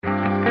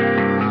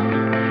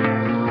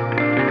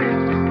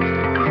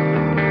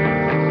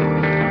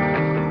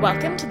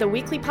Welcome to the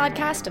weekly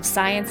podcast of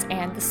Science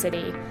and the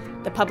City,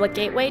 the public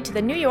gateway to the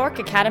New York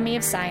Academy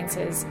of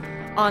Sciences,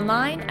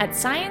 online at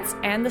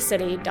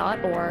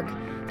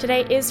scienceandthecity.org.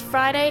 Today is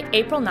Friday,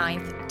 April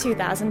 9th,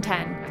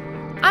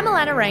 2010. I'm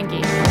Alana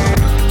Rangi.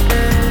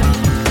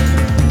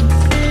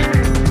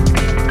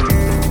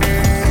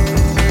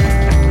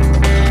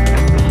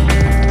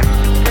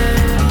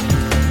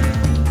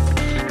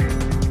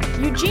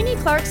 Eugenie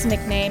Clark's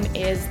nickname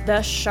is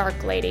the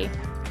Shark Lady,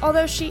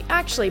 although she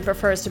actually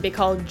prefers to be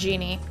called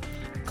Jeannie.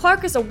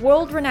 Clark is a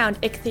world-renowned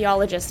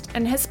ichthyologist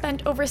and has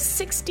spent over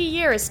 60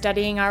 years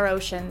studying our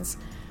oceans.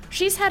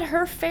 She's had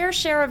her fair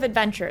share of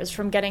adventures,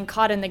 from getting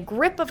caught in the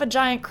grip of a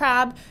giant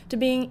crab to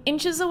being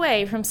inches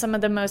away from some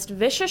of the most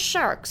vicious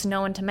sharks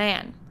known to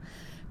man.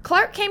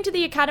 Clark came to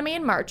the Academy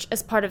in March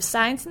as part of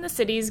Science in the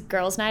City's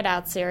Girls' Night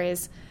Out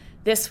series.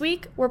 This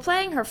week, we're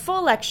playing her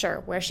full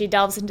lecture, where she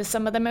delves into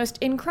some of the most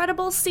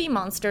incredible sea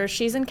monsters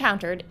she's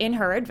encountered in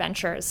her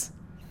adventures.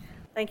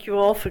 Thank you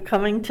all for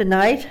coming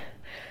tonight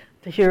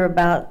to hear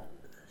about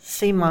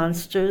sea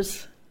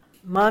monsters.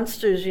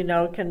 Monsters, you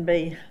know, can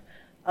be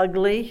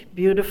ugly,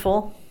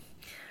 beautiful,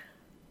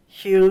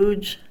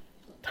 huge,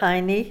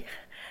 tiny,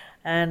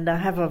 and I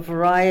have a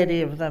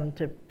variety of them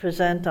to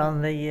present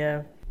on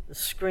the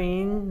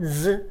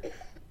screens,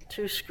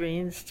 2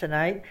 screens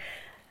tonight.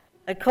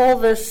 I call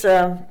this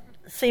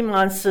sea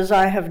monsters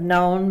I have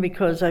known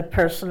because I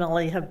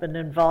personally have been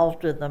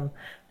involved with them.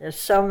 There's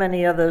so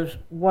many other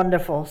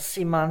wonderful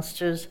sea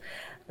monsters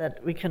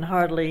that we can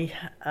hardly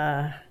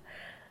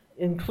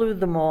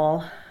include them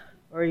all,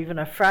 or even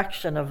a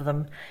fraction of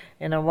them,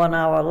 in a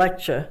 1-hour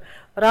lecture.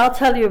 But I'll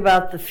tell you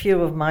about the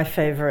few of my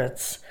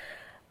favorites.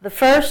 The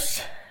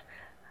first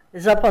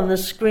is up on the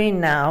screen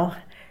now,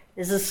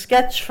 is a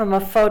sketch from a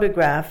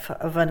photograph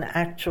of an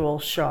actual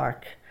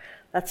shark.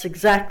 That's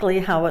exactly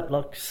how it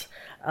looks.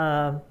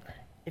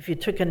 If you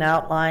took an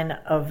outline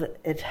of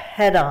it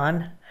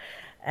head-on.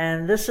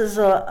 And this is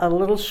a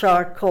little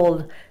shark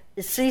called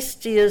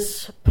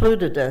Ichthyologist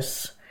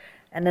plutidus,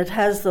 and it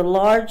has the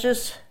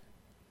largest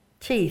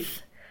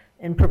teeth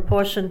in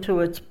proportion to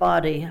its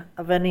body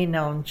of any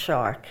known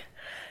shark.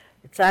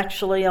 It's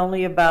actually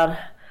only about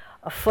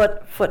a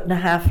foot and a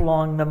half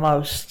long the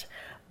most,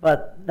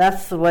 but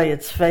that's the way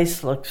its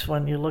face looks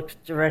when you look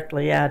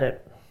directly at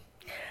it.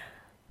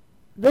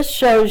 This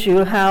shows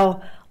you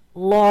how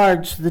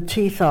large the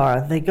teeth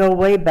are. They go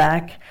way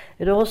back.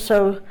 It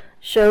also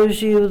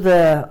shows you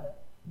the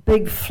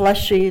big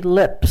fleshy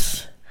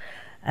lips,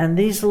 and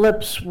these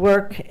lips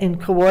work in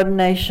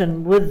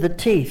coordination with the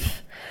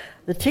teeth.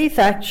 The teeth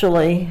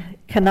actually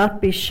cannot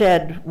be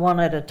shed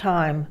one at a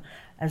time,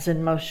 as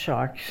in most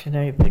sharks. You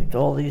know, you picked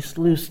all these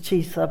loose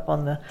teeth up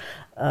on the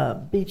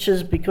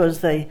beaches because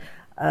they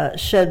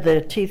shed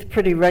their teeth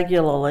pretty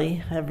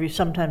regularly,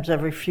 sometimes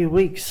every few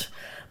weeks,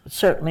 but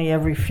certainly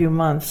every few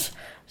months.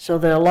 So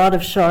there are a lot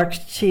of shark's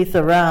teeth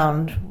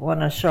around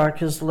when a shark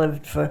has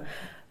lived for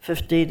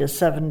 50 to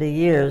 70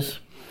 years.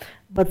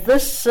 But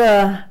this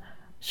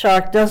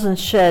shark doesn't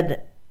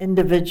shed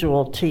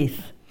individual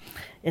teeth.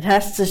 It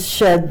has to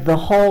shed the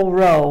whole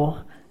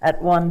row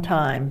at one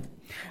time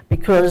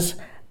because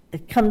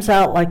it comes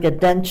out like a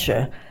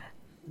denture.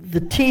 The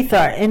teeth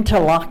are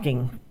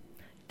interlocking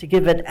to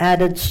give it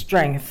added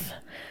strength.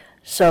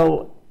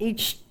 So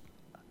each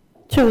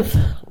tooth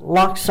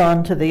locks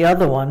onto the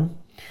other one,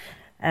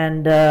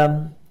 and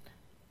the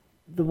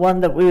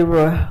one that we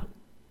were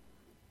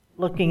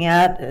looking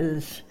at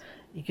is,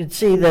 you can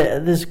see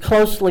that this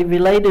closely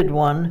related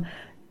one,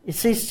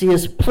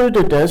 Ichthyologist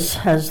plutidus,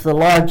 has the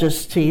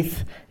largest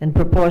teeth in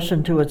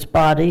proportion to its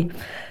body,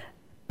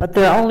 but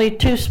there are only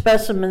 2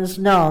 specimens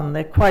known.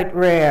 They're quite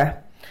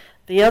rare.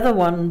 The other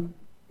one,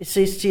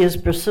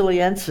 Ichthyologist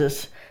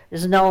brasiliensis,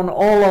 is known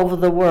all over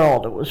the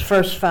world. It was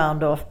first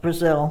found off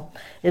Brazil.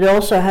 It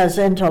also has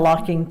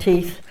interlocking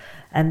teeth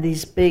and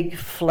these big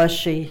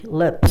fleshy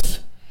lips.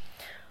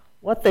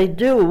 What they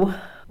do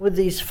with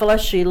these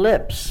fleshy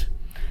lips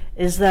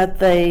is that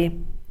they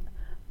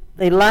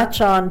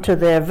latch on to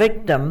their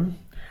victim,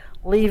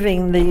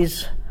 leaving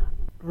these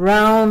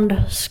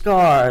round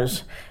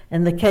scars.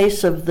 In the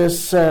case of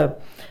this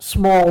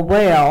small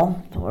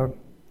whale or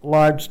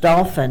large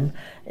dolphin,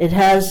 it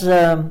has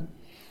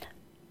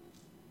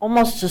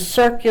almost a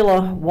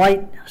circular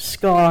white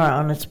scar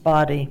on its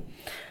body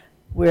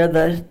where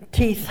the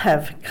teeth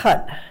have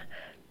cut.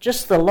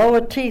 Just the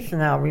lower teeth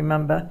now,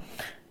 remember.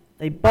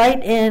 They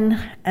bite in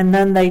and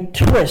then they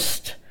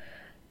twist,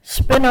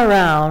 spin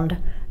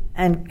around,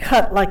 and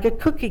cut like a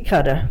cookie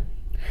cutter.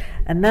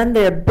 And then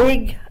their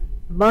big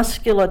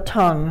muscular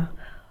tongue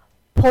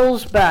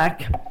pulls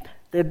back.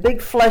 Their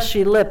big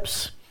fleshy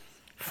lips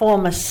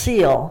form a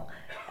seal,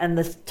 and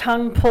the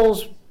tongue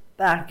pulls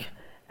back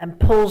and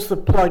pulls the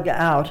plug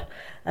out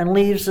and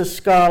leaves a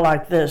scar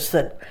like this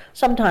that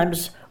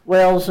sometimes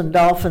whales and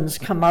dolphins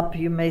come up,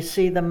 you may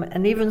see them,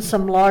 and even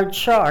some large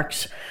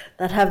sharks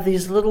that have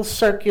these little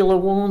circular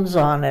wounds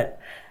on it.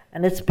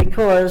 And it's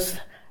because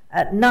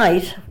at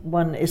night,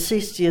 when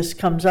Ichthyologist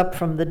comes up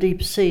from the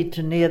deep sea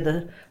to near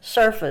the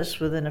surface,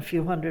 within a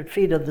few hundred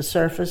feet of the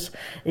surface,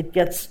 it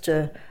gets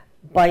to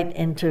bite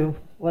into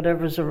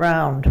whatever's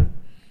around.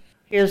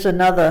 Here's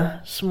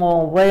another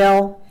small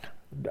whale,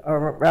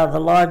 or rather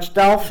large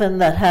dolphin,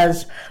 that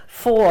has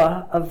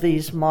 4 of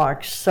these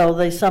marks, so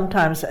they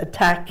sometimes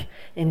attack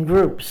in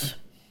groups.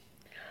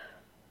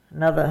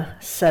 Another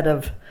set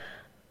of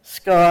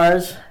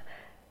scars.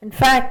 In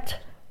fact,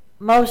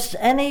 most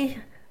any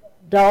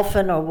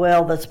dolphin or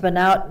whale that's been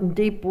out in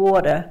deep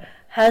water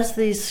has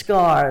these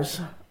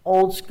scars,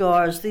 old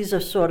scars. These are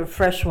sort of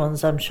fresh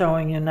ones I'm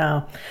showing you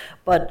now.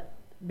 But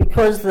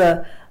because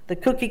the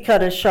cookie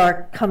cutter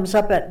shark comes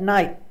up at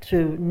night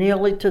to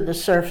nearly to the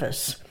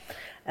surface,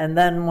 and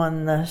then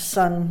when the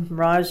sun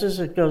rises,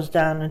 it goes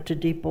down into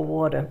deeper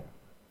water.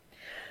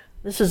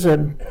 This is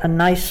a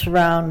nice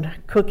round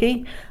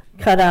cookie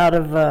cut out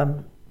of,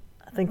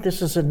 I think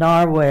this is a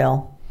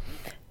narwhal,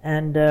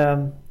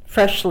 and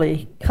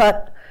freshly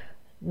cut,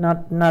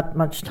 not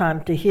much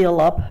time to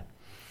heal up,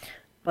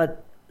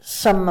 but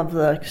some of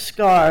the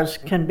scars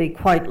can be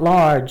quite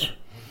large.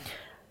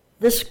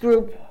 This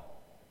group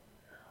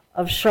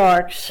of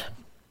sharks,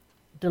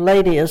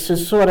 Deladius,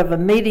 is sort of a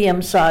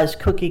medium-sized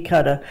cookie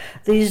cutter.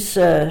 These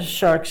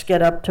sharks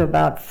get up to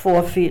about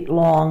 4 feet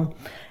long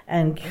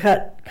and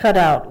cut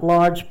out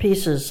large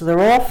pieces.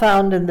 They're all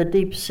found in the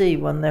deep sea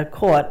when they're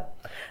caught,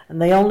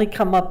 and they only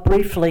come up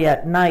briefly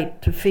at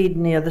night to feed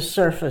near the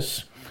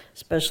surface,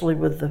 especially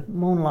with the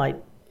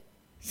moonlight.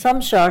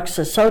 Some sharks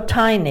are so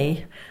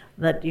tiny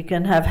that you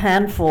can have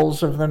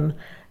handfuls of them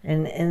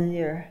in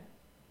your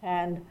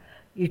hand.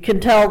 You can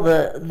tell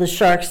the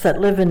sharks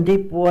that live in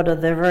deep water,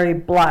 they're very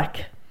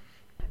black.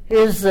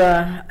 Here's,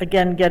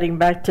 again, getting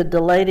back to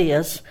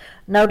Deladius.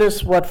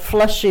 Notice what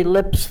fleshy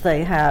lips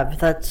they have.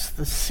 That's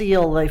the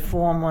seal they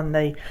form when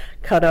they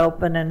cut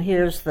open. And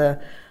here's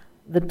the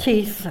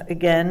teeth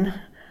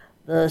again.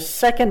 The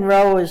second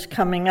row is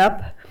coming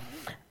up.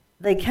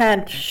 They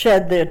can't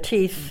shed their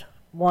teeth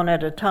one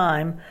at a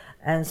time,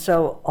 and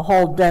so a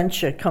whole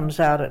denture comes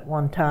out at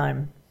one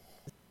time.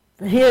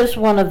 Here's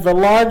one of the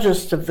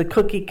largest of the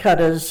cookie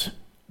cutters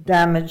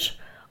damage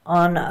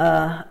on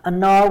a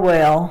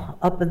narwhal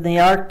up in the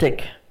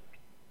Arctic.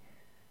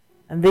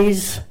 And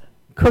these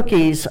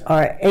cookies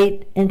are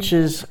 8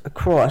 inches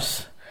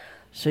across.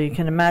 So you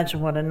can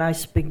imagine what a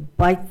nice big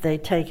bite they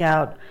take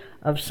out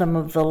of some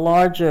of the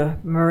larger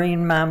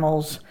marine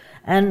mammals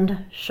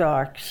and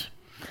sharks.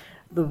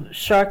 The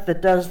shark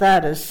that does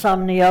that is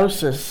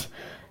Somniosus.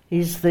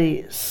 He's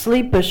the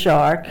sleeper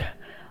shark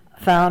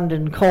found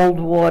in cold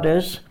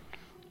waters,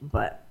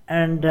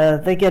 and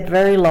they get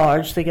very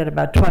large. They get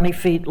about 20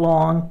 feet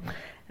long.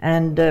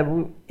 And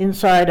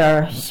inside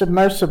our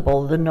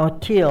submersible, the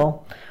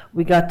Nautile,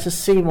 we got to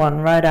see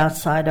one right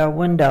outside our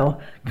window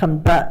come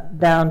back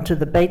down to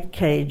the bait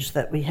cage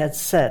that we had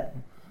set.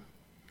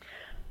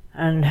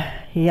 And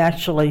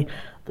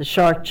the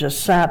shark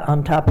just sat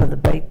on top of the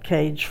bait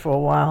cage for a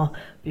while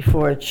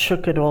before it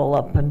shook it all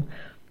up and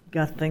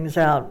got things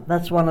out.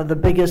 That's one of the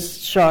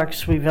biggest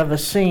sharks we've ever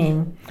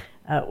seen.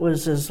 It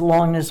was as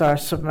long as our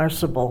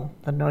submersible,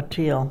 the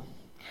Nautile.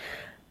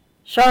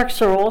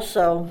 Sharks are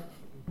also,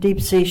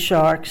 deep sea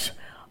sharks,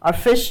 are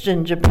fished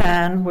in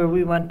Japan, where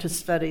we went to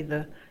study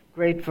the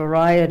great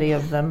variety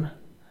of them.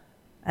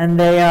 And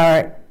they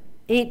are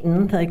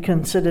eaten. They're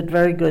considered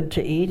very good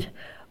to eat,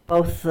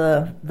 both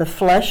the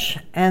flesh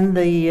and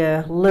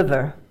the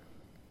liver.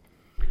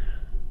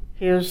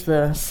 Here's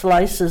the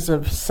slices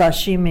of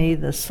sashimi,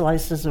 the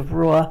slices of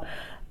raw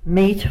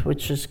meat,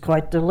 which is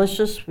quite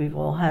delicious. We've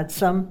all had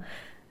some.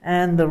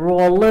 And the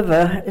raw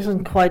liver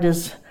isn't quite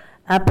as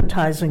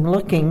appetizing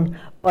looking,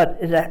 but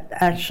it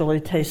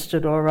actually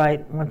tasted all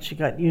right once you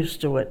got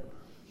used to it.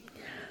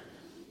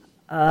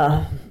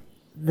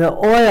 The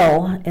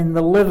oil in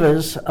the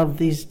livers of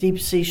these deep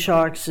sea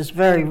sharks is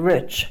very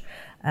rich,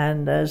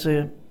 and there's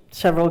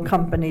several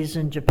companies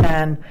in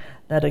Japan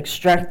that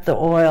extract the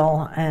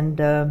oil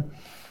and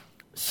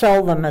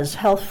sell them as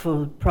health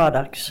food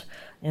products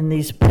in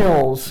these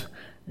pills.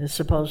 They're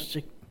supposed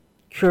to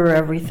cure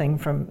everything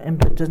from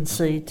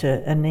impotency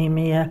to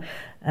anemia,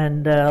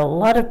 and a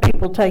lot of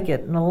people take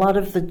it, and a lot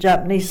of the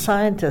Japanese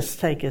scientists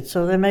take it,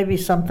 so there may be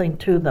something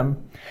to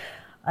them.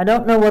 I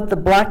don't know what the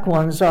black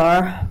ones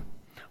are,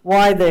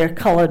 why they're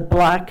colored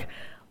black,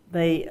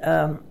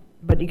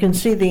 but you can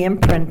see the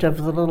imprint of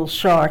the little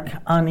shark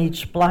on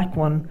each black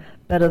one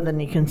better than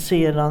you can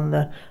see it on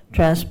the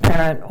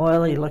transparent,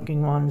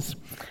 oily-looking ones.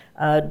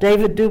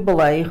 David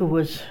Dubélé, who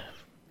was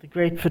the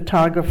great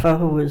photographer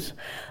who was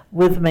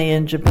with me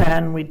in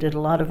Japan, we did a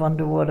lot of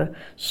underwater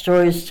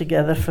stories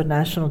together for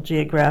National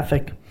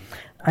Geographic.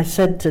 I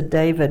said to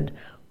David,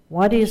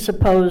 why do you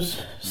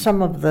suppose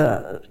some of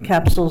the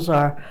capsules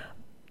are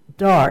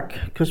dark?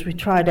 Because we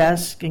tried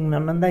asking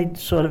them, and they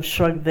sort of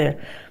shrugged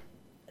their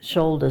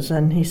shoulders.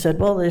 And he said,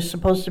 well, they're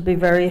supposed to be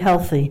very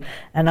healthy,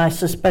 and I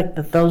suspect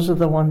that those are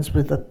the ones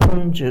with the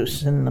prune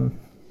juice in them.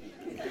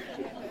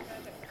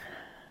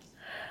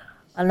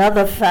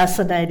 Another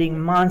fascinating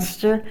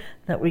monster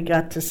that we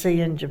got to see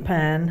in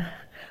Japan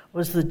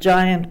was the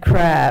giant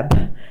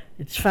crab.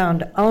 It's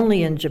found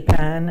only in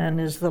Japan and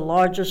is the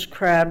largest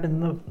crab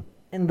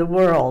in the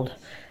world.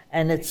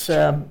 And it's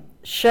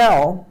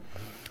shell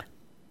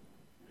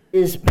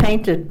is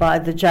painted by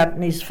the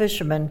Japanese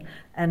fishermen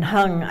and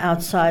hung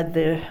outside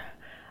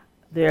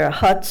their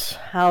huts,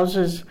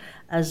 houses,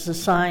 as a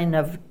sign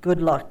of good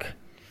luck.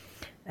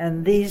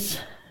 And these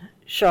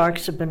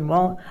crabs have been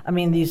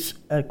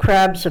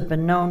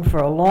known for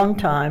a long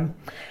time,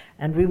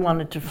 and we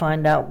wanted to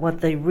find out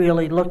what they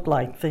really look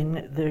like.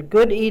 They're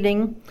good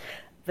eating.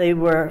 They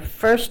were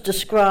first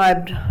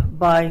described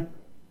by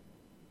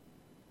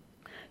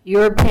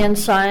European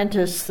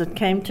scientists that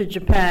came to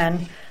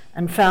Japan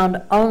and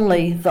found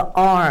only the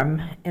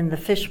arm in the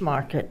fish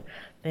market.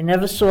 They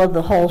never saw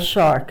the whole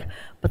shark,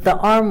 but the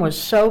arm was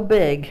so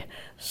big,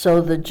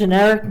 so the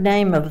generic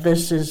name of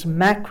this is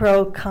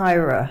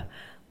Macrochyra.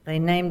 They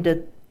named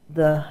it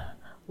the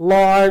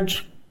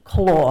large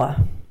claw,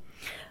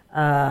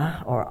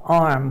 or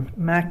arm,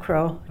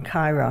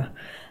 Macrochyra,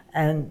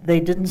 and they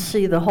didn't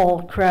see the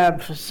whole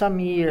crab for some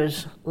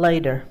years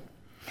later.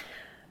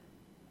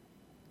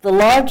 The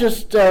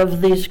largest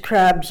of these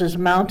crabs is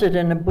mounted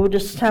in a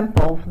Buddhist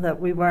temple that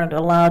we weren't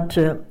allowed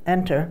to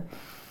enter.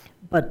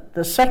 But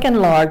the second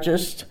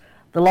largest,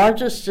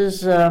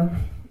 is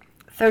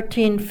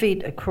 13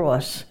 feet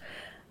across.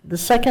 The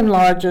second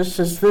largest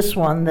is this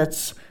one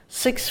that's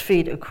 6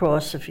 feet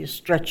across if you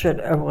stretch it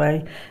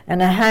away.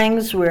 And it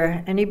hangs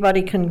where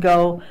anybody can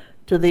go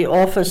to the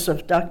office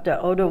of Dr.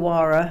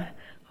 Odawara,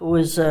 who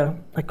is a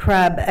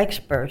crab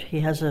expert.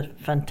 He has a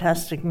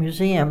fantastic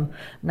museum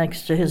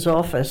next to his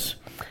office.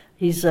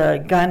 He's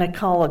a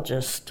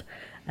gynecologist,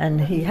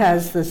 and he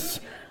has the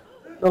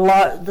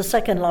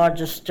second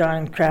largest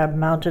giant crab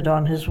mounted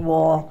on his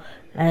wall,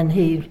 and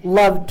he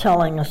loved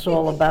telling us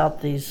all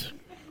about these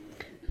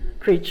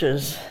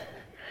creatures.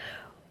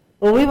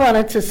 Well, we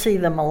wanted to see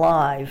them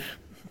alive.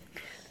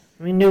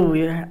 We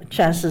knew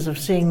chances of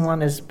seeing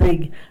one as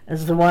big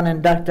as the one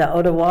in Dr.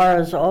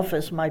 Odawara's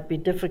office might be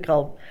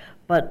difficult,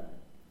 but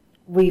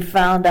we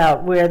found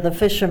out where the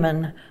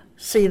fishermen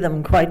see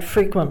them quite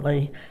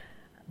frequently.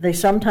 They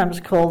sometimes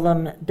call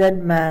them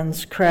dead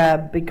man's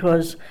crab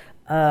because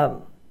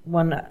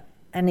when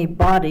any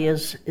body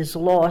is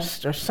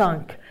lost or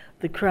sunk,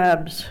 the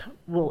crabs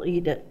will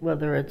eat it,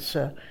 whether it's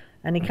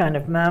any kind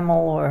of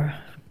mammal or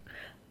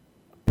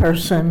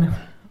person,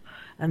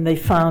 and they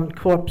found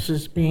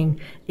corpses being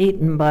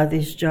eaten by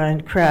these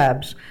giant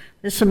crabs.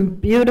 There's some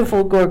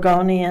beautiful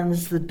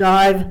gorgonians. The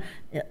dive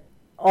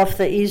off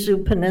the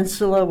Izu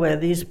Peninsula where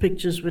these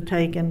pictures were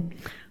taken,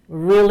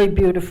 really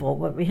beautiful,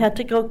 but we had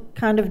to go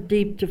kind of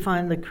deep to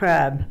find the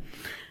crab.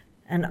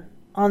 And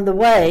on the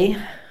way,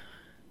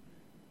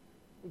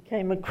 we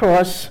came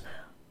across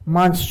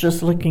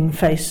monstrous-looking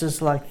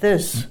faces like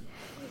this,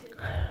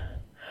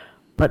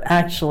 but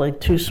actually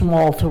too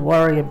small to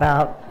worry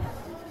about.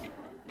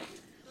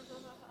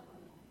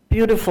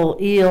 Beautiful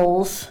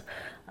eels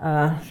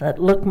that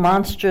look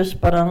monstrous,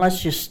 but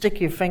unless you stick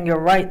your finger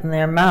right in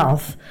their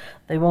mouth,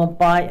 they won't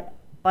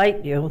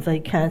bite you. They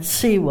can't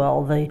see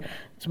well.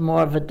 It's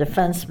more of a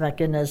defense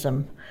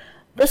mechanism.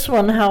 This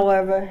one,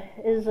 however,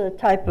 is a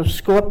type of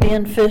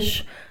scorpion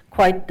fish,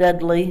 quite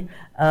deadly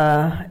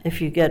if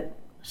you get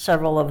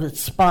several of its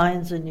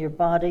spines in your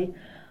body.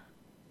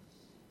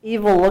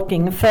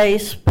 Evil-looking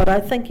face, but I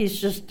think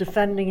he's just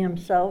defending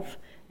himself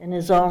in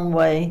his own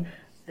way.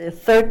 There are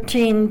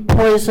 13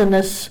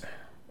 poisonous,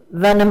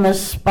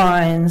 venomous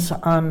spines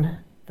on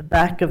the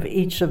back of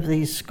each of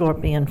these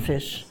scorpion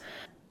fish.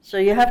 So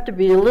you have to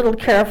be a little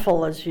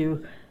careful as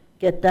you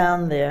get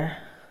down there.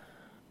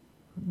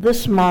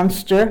 This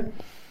monster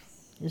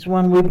is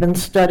one we've been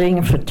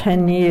studying for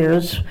 10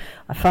 years.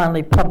 I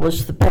finally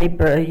published the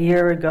paper a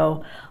year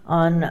ago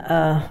on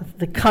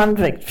the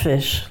convict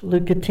fish,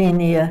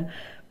 Leucotaenia,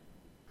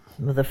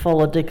 with the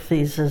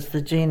Pholodicthes as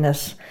the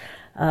genus.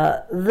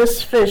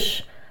 This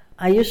fish,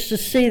 I used to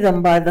see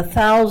them by the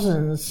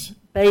thousands,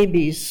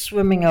 babies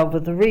swimming over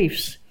the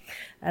reefs.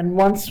 And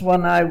once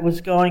when I was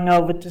going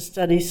over to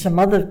study some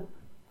other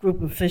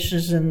group of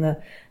fishes in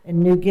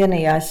New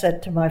Guinea, I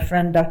said to my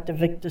friend Dr.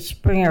 Victor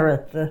Springer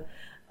at the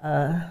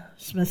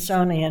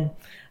Smithsonian,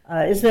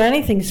 is there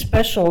anything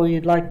special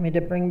you'd like me to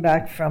bring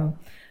back from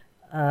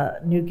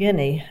New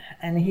Guinea?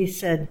 And he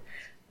said,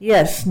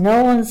 yes,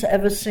 no one's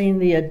ever seen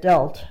the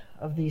adult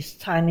of these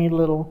tiny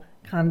little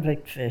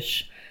convict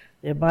fish.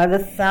 They're by the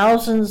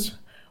thousands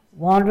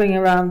wandering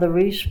around the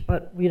reefs,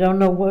 but we don't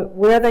know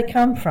where they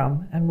come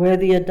from and where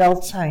the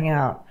adults hang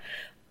out.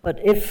 But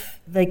if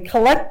they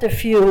collect a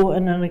few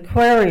in an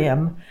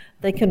aquarium,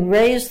 they can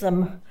raise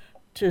them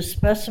to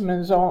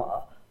specimens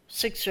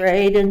 6 or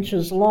 8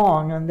 inches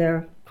long, and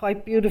they're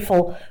quite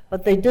beautiful,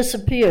 but they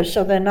disappear,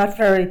 so they're not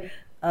very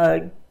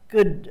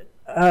good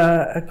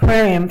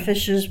aquarium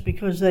fishes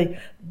because they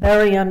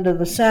bury under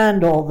the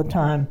sand all the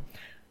time.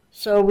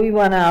 So we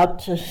went out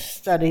to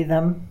study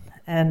them,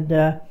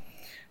 and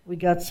we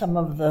got some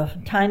of the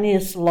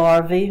tiniest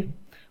larvae,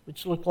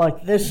 which look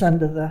like this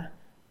under the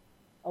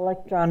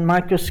electron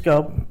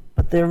microscope,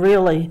 but they're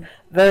really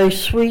very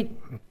sweet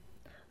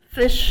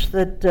fish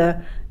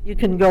that you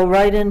can go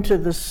right into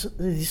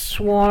these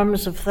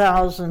swarms of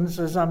thousands,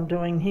 as I'm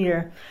doing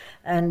here,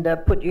 and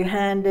put your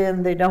hand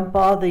in. They don't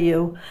bother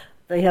you.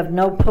 they have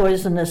no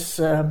poisonous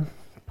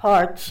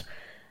parts,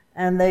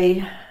 and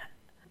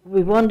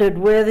we wondered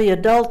where the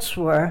adults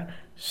were.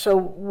 So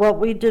what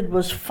we did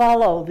was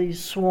follow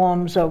these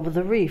swarms over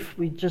the reef.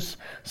 We'd just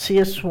see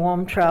a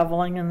swarm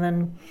traveling, and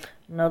then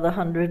another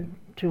 100,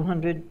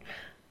 200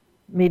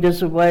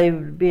 meters away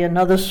would be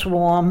another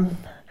swarm.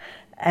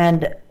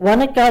 And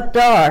when it got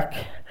dark,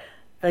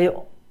 they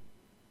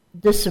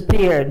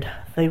disappeared.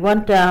 They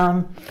went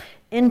down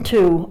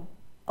into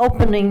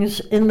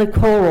openings in the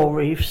coral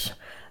reefs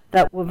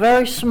that were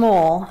very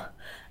small,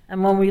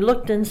 and when we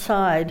looked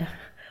inside,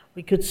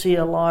 we could see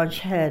a large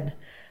head.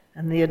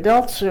 And the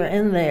adults are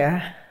in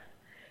there.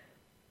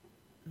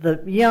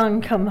 The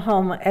young come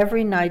home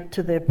every night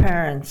to their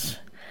parents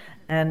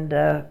and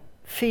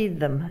feed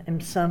them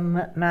in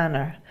some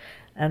manner.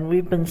 And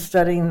we've been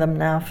studying them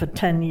now for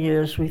 10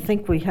 years. We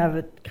think we have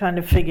it kind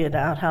of figured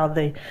out how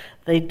they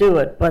do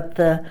it. But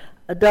the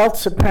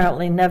adults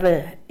apparently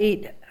never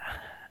eat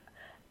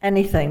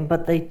anything,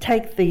 but they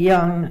take the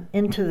young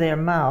into their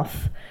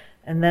mouth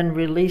and then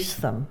release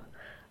them.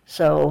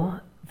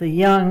 So the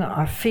young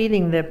are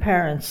feeding their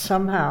parents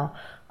somehow,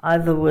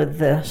 either with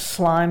the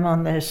slime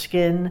on their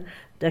skin,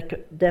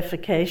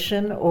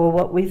 defecation, or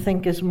what we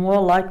think is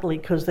more likely,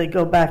 because they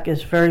go back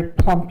as very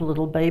plump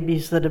little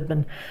babies that have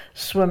been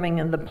swimming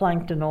in the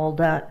plankton all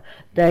that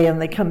day,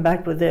 and they come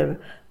back with their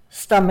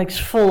stomachs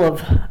full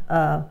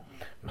of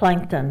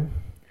plankton.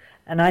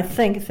 And I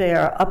think they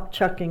are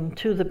upchucking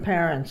to the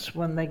parents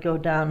when they go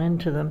down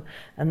into them,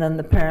 and then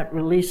the parent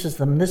releases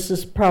them. This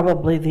is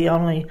probably the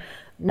only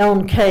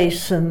known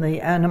case in the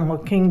animal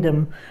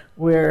kingdom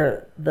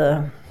where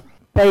the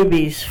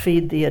babies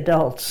feed the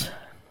adults.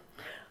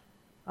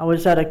 I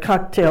was at a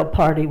cocktail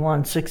party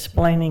once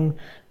explaining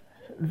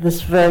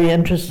this very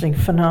interesting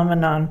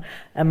phenomenon,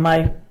 and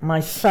my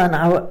son,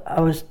 I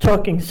was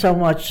talking so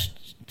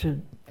much to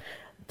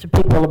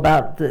people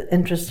about the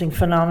interesting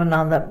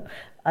phenomenon that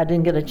I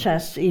didn't get a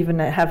chance to even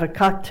have a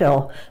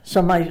cocktail.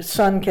 So my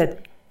son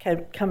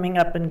kept coming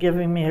up and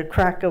giving me a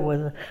cracker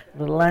with a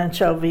little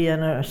anchovy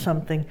in it or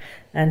something.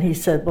 And he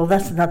said, well,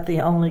 that's not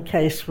the only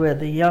case where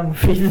the young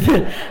feed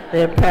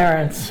their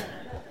parents.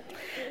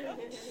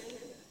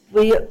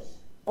 We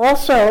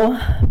also,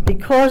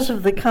 because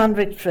of the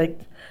convict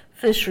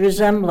fish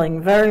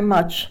resembling very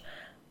much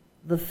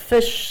the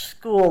fish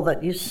school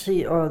that you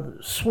see, or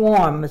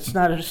swarm, it's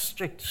not a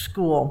strict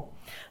school.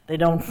 They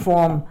don't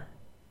form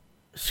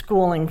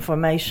schooling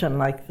formation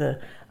like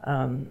the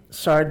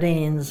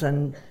sardines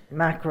and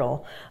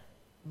mackerel,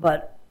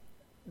 but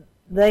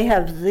they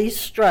have these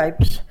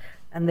stripes,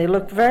 and they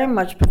look very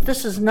much, but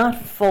this is not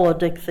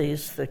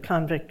Pholodicthes, the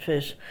convict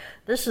fish.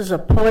 This is a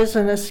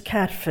poisonous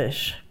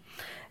catfish,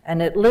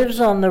 and it lives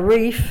on the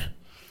reef,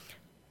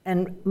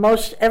 and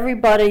most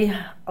everybody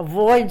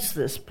avoids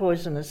this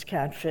poisonous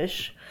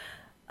catfish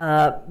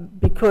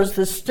because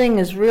the sting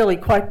is really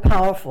quite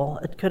powerful.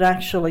 It could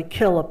actually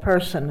kill a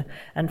person,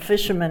 and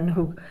fishermen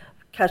who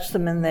catch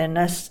them in their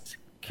nests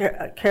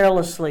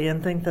carelessly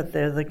and think that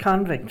they're the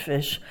convict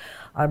fish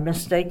are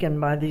mistaken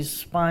by these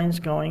spines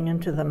going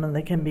into them, and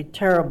they can be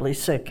terribly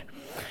sick.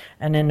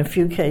 And in a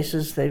few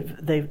cases,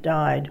 they've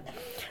died.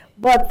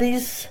 But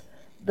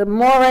the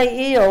moray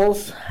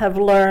eels have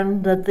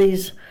learned that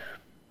these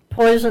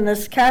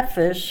poisonous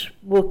catfish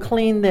will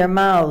clean their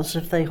mouths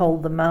if they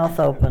hold the mouth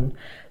open.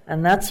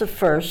 And that's a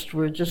first.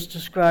 We're just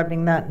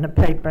describing that in a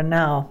paper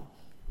now.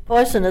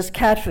 Poisonous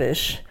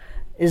catfish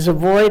is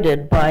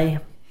avoided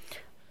by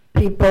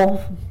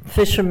people,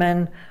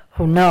 fishermen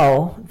who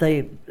know.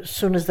 As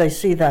soon as they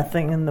see that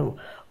thing in the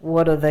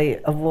water, they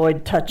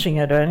avoid touching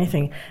it or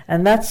anything.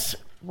 And that's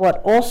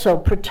what also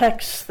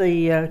protects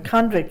the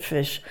convict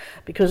fish,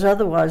 because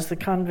otherwise the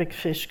convict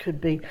fish could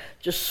be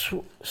just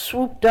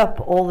swooped up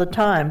all the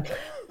time.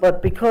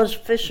 But because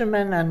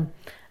fishermen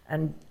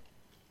and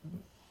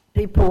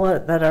people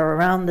that are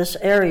around this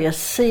area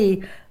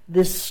see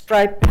this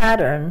striped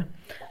pattern,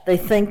 they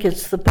think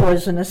it's the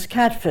poisonous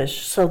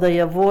catfish, so they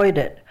avoid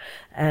it.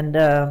 And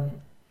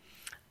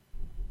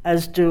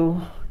as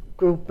do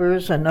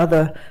groupers and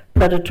other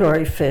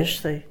predatory fish,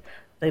 they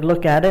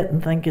look at it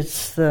and think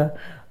it's the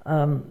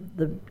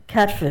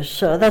catfish.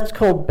 So that's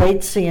called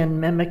Batesian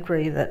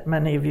mimicry that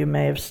many of you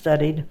may have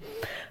studied,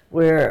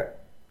 where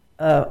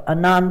a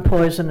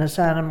non-poisonous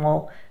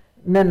animal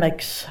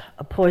mimics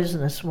a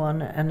poisonous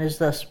one and is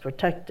thus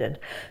protected.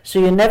 So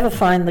you never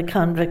find the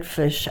convict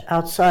fish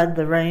outside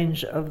the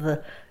range of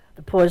the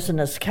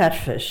poisonous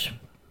catfish,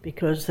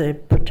 because they're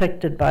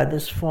protected by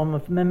this form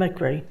of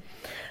mimicry.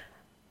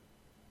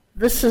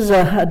 This is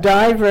a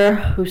diver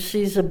who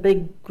sees a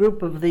big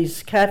group of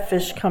these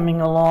catfish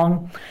coming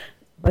along,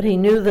 but he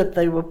knew that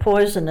they were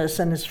poisonous,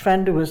 and his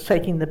friend who was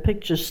taking the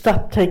pictures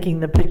stopped taking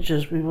the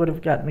pictures. We would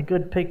have gotten a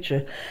good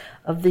picture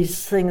of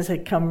these things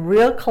that come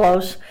real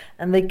close,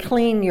 and they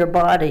clean your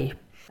body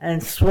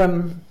and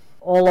swim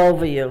all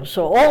over you.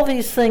 So all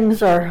these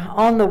things are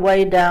on the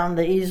way down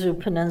the Izu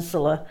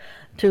Peninsula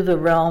to the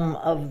realm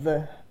of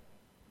the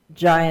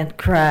giant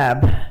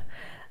crab.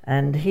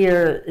 And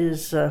here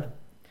is the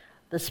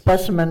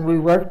specimen we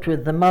worked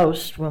with the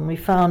most when we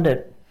found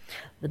it.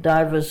 The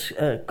divers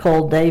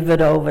called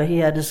David over. He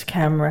had his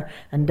camera,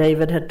 and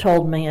David had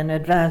told me in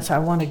advance, I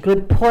want a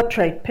good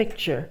portrait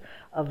picture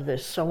of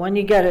this. So when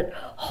you get it,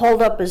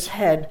 hold up his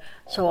head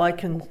so I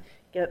can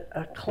get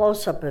a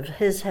close-up of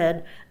his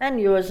head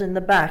and yours in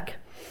the back.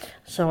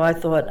 So I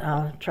thought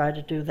I'll try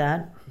to do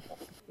that.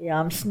 Yeah,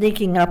 I'm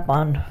sneaking up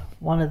on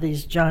one of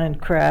these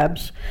giant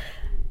crabs.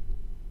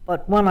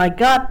 But when I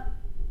got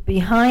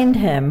behind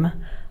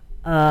him,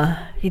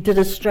 he did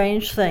a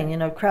strange thing. You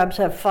know, crabs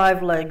have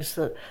 5 legs.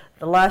 The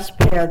last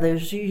pair, they're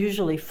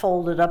usually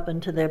folded up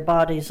into their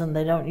bodies and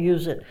they don't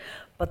use it.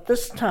 But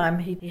this time,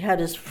 he had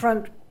his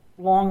front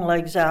long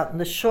legs out and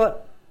the short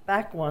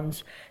back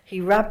ones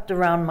he wrapped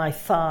around my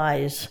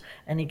thighs,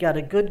 and he got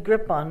a good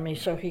grip on me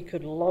so he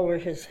could lower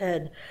his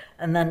head,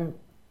 and then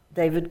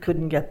David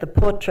couldn't get the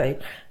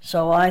portrait.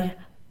 So I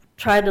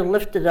tried to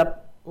lift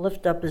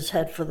up his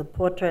head for the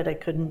portrait. I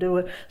couldn't do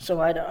it,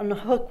 so I'd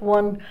unhook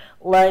one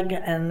leg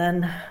and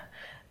then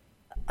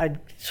I'd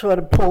sort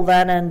of pull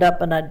that end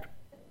up and I'd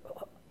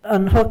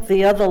unhook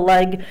the other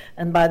leg,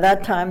 and by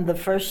that time the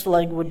first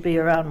leg would be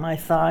around my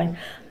thigh.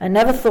 I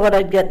never thought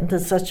I'd get into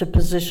such a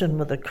position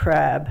with a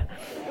crab.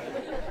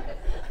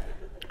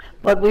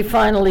 But we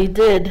finally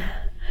did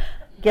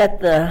get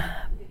the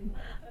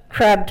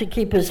crab to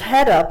keep his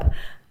head up.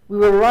 We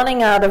were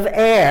running out of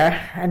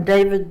air, and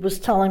David was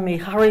telling me,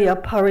 hurry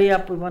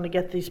up, we want to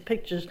get these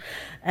pictures.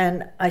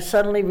 And I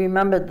suddenly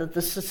remembered that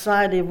the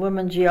Society of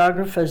Women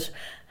Geographers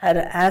had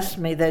asked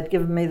me, they'd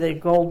given me their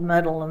gold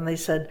medal, and they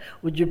said,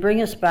 would you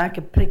bring us back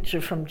a picture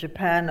from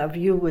Japan of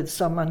you with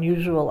some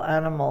unusual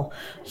animal,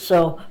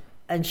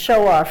 and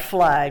show our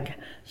flag.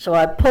 So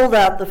I pulled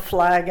out the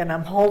flag, and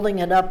I'm holding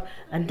it up,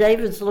 and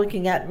David's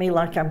looking at me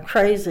like I'm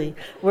crazy.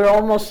 We're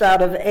almost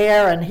out of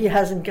air, and he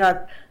hasn't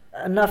got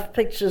enough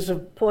pictures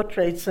of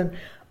portraits.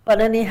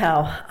 But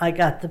anyhow, I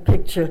got the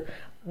picture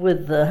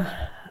with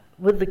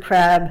the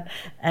crab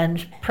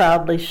and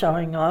proudly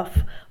showing off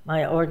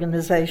my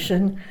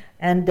organization.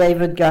 And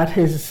David got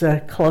his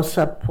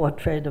close-up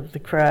portrait of the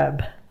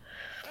crab.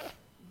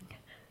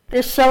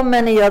 There's so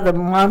many other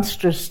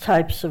monstrous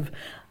types of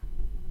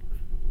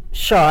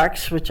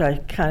sharks, which I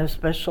kind of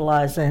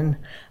specialize in.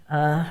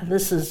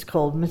 This is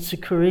called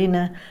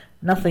Mitsukurina.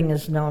 Nothing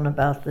is known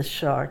about this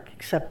shark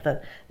except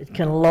that it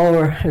can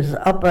lower his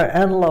upper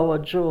and lower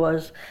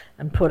jaws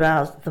and put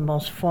out the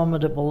most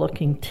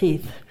formidable-looking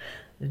teeth.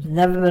 There's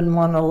never been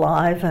one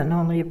alive, and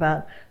only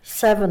about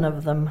 7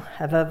 of them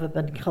have ever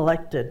been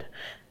collected.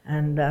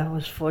 And I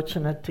was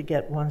fortunate to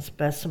get one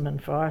specimen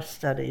for our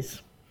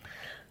studies.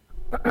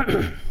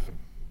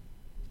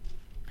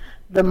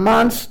 The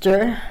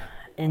monster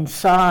in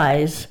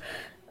size,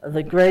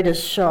 the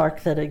greatest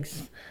shark that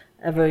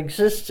ever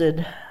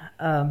existed,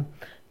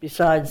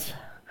 besides,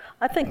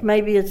 I think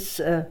maybe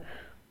it's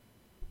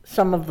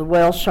some of the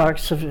whale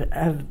sharks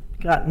have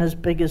gotten as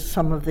big as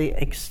some of the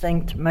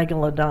extinct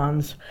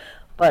megalodons.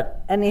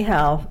 But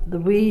anyhow,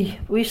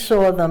 we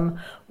saw them.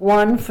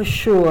 One for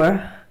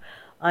sure,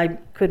 I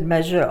could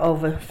measure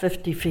over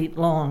 50 feet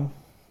long.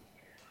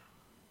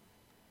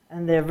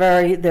 And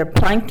they're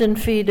plankton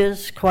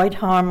feeders, quite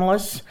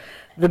harmless.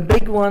 The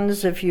big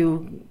ones, if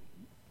you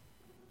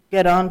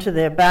get onto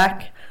their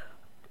back,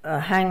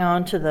 hang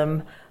on to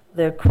them,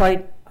 they're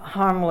quite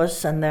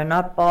harmless and they're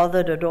not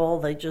bothered at all.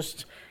 They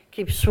just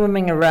keep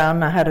swimming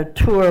around. I had a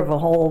tour of a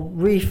whole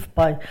reef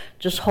by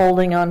just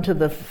holding onto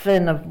the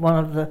fin of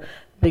one of the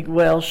big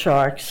whale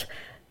sharks.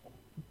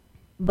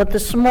 But the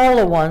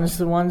smaller ones,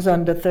 the ones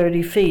under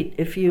 30 feet,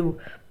 if you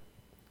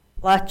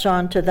latch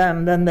onto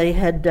them, then they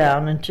head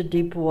down into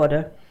deep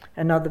water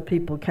and other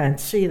people can't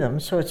see them.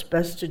 So it's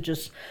best to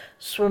just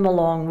swim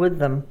along with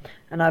them.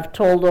 And I've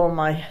told all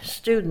my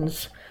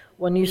students,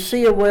 when you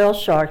see a whale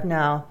shark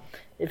now,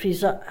 if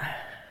he's,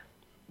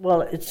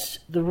 it's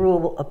the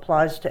rule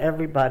applies to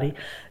everybody,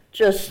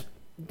 just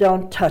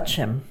don't touch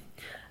him.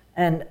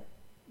 And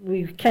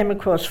we came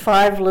across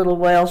 5 little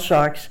whale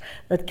sharks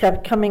that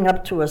kept coming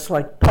up to us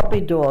like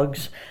puppy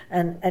dogs,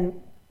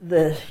 and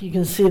you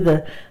can see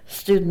the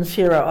students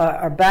here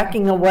are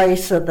backing away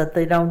so that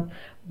they don't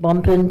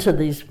bump into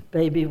these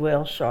baby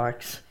whale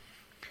sharks.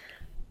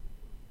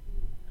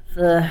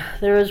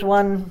 There is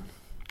one,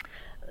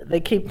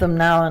 they keep them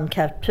now in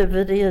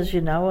captivity, as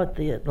you know, at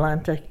the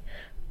Atlantic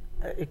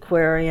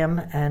Aquarium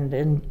and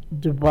in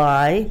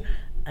Dubai,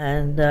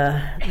 and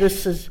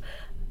this is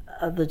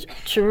the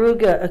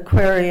Chiruga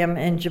Aquarium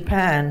in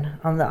Japan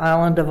on the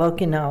island of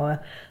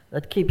Okinawa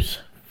that keeps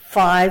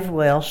 5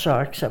 whale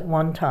sharks at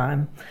one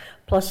time,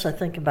 plus I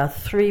think about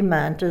 3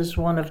 mantas.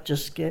 One of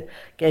just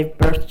gave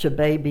birth to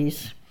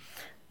babies.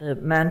 The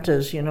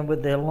mantas,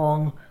 with their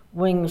long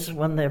wings,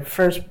 when they're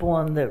first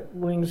born, their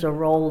wings are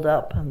rolled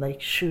up and they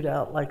shoot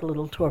out like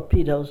little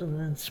torpedoes and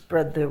then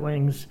spread their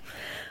wings.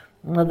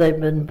 Well, they've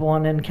been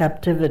born in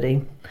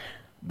captivity.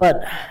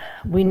 But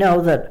we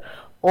know that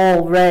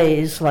all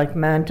rays, like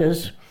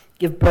mantas,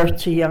 give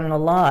birth to young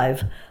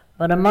alive.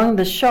 But among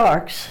the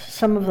sharks,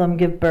 some of them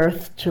give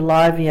birth to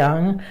live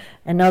young,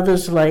 and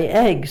others lay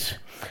eggs.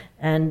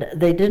 And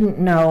they didn't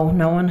know,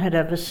 no one had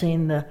ever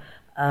seen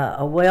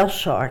a whale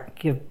shark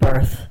give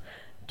birth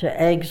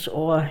to eggs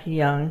or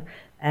young,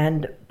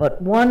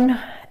 but one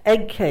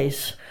egg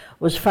case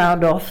was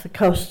found off the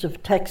coast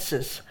of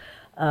Texas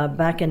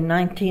back in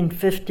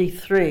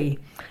 1953,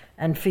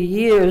 and for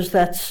years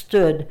that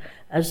stood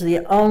as the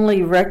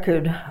only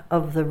record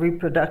of the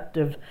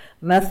reproductive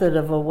method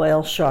of a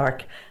whale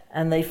shark.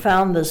 And they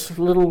found this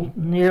little,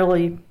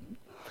 nearly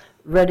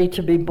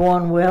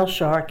ready-to-be-born whale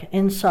shark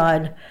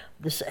inside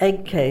this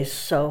egg case.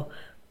 So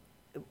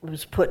it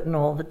was put in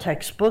all the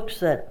textbooks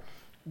that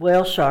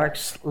whale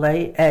sharks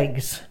lay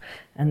eggs,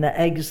 and the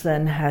eggs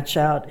then hatch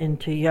out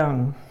into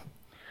young.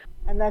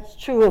 And that's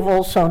true of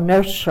also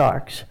nurse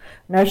sharks.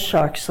 Nurse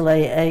sharks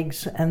lay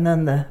eggs, and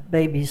then the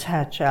babies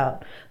hatch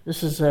out.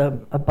 This is a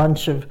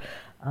bunch of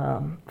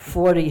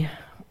 40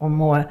 or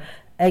more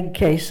egg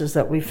cases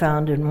that we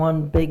found in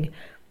one big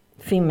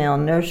female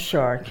nurse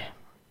shark,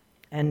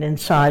 and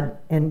inside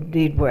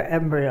indeed were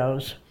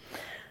embryos.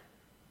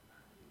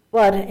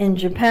 But in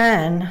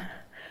Japan,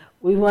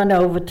 we went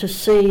over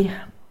to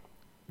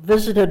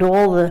visited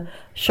all the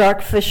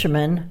shark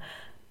fishermen.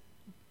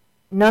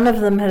 None of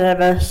them had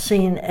ever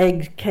seen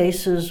egg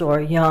cases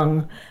or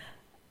young.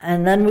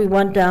 And then we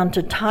went down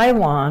to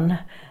Taiwan,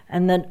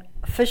 and the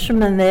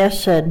fisherman there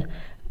said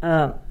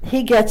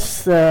he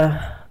gets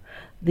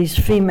these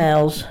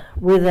females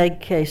with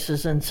egg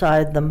cases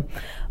inside them,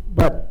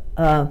 but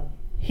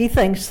he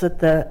thinks that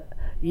the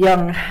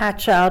young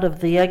hatch out of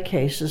the egg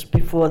cases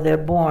before they're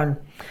born.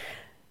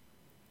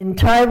 In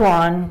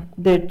Taiwan,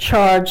 they're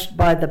charged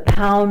by the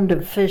pound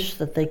of fish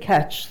that they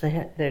catch.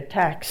 They're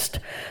taxed.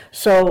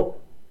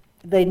 So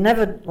they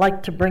never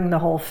like to bring the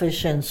whole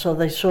fish in, so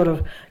they sort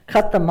of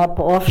cut them up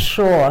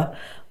offshore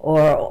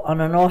or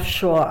on an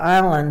offshore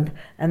island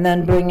and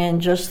then bring in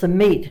just the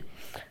meat.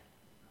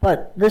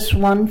 But this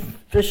one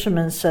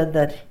fisherman said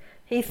that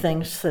he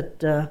thinks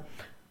that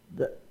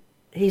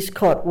he's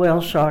caught whale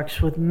sharks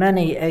with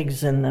many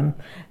eggs in them,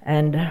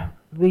 and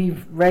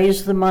we've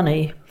raised the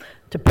money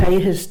to pay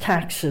his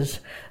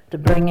taxes to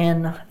bring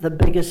in the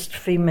biggest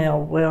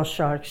female whale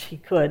sharks he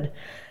could.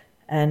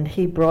 And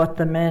he brought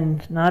them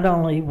in. Not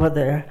only were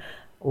there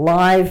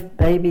live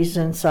babies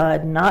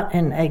inside, not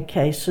in egg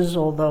cases,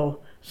 although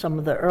some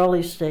of the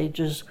early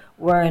stages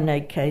were in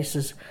egg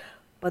cases,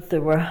 but there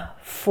were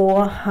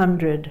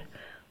 400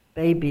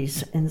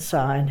 babies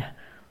inside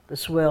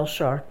this whale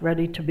shark,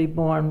 ready to be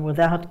born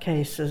without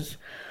cases.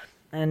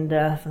 And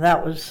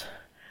that was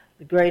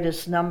the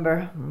greatest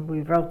number.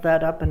 We wrote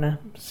that up in a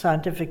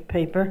scientific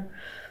paper.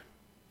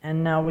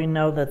 And now we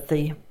know that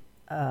the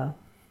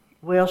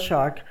whale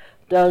shark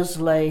does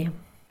lay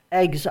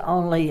eggs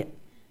only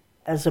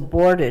as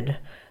aborted,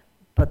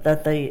 but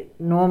that they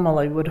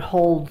normally would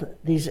hold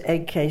these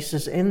egg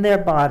cases in their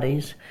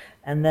bodies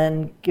and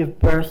then give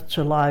birth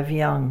to live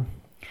young,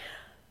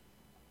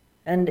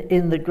 and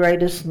in the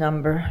greatest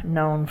number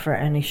known for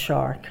any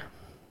shark.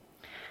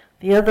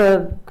 The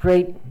other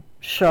great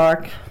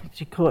shark,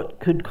 you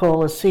could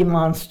call a sea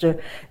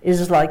monster,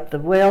 is like the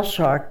whale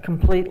shark,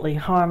 completely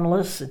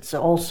harmless. It's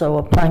also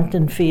a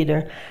plankton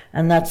feeder,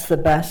 and that's the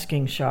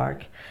basking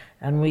shark.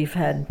 And we've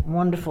had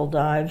wonderful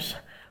dives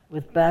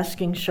with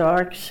basking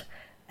sharks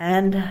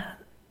and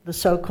the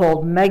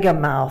so-called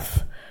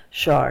megamouth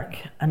shark,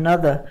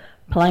 another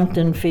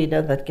plankton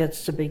feeder that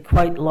gets to be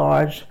quite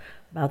large,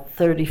 about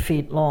 30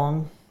 feet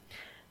long.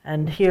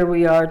 And here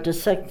we are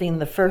dissecting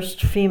the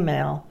first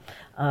female.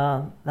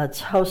 That's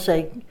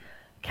Jose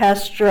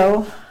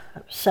Castro,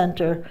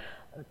 center,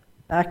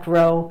 back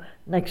row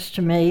next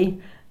to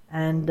me,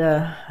 and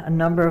a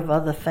number of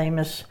other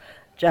famous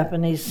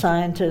Japanese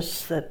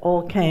scientists that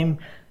all came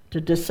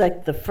to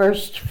dissect the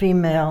first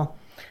female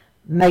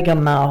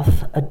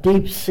megamouth, a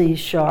deep sea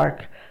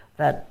shark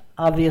that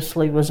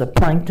obviously was a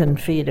plankton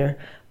feeder,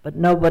 but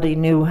nobody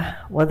knew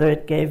whether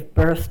it gave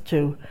birth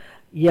to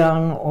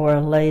young or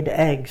laid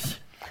eggs.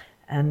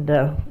 And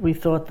we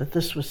thought that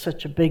this was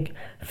such a big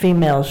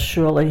female,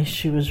 surely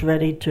she was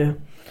ready to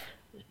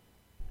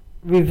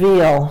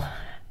reveal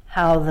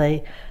how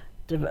they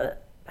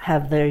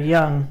have their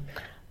young.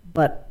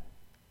 But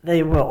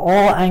they were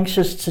all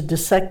anxious to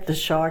dissect the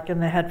shark,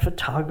 and they had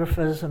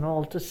photographers and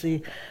all to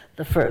see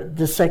the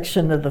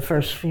dissection of the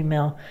first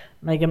female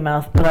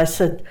megamouth. But I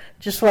said,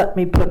 just let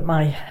me put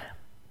my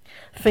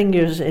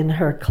fingers in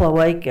her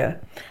cloaca.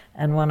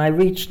 And when I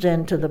reached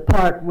into the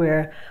part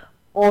where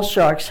all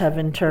sharks have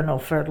internal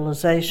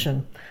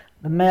fertilization,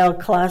 the male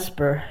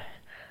clasper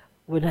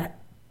would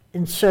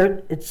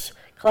insert its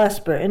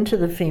clasper into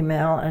the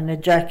female and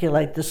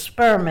ejaculate the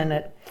sperm in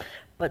it,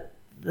 but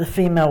the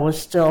female was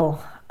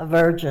still a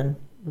virgin.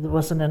 There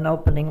wasn't an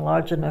opening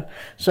large enough.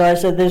 So I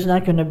said, there's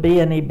not going to be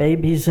any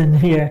babies in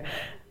here.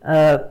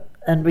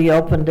 And we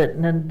opened it,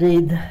 and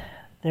indeed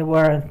there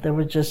weren't. There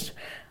were just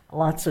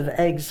lots of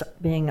eggs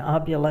being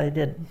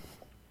ovulated.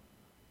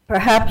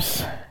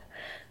 Perhaps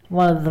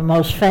one of the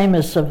most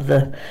famous of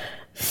the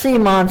sea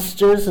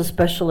monsters,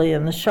 especially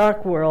in the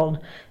shark world,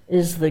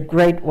 is the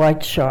great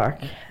white shark.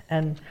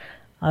 And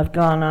I've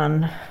gone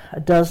on a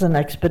dozen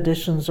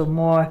expeditions or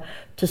more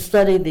to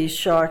study these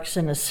sharks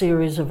in a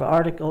series of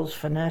articles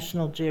for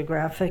National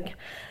Geographic.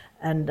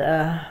 And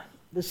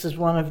this is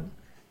one of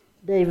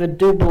David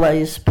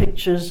Dublay's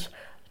pictures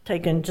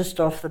taken just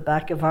off the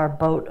back of our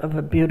boat of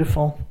a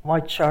beautiful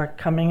white shark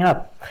coming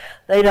up.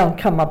 They don't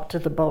come up to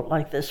the boat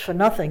like this for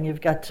nothing.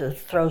 You've got to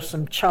throw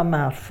some chum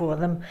out for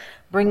them,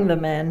 bring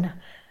them in,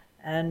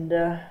 and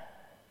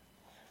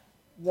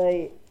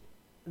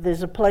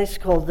there's a place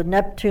called the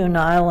Neptune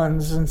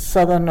Islands in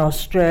southern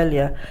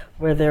Australia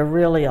where there are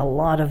really a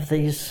lot of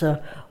these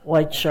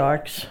white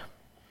sharks.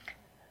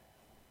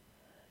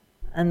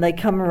 And they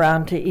come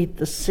around to eat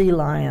the sea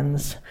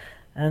lions.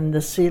 And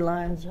the sea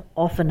lions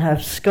often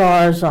have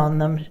scars on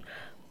them,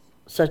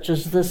 such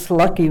as this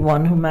lucky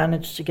one who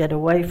managed to get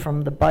away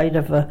from the bite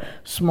of a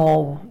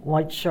small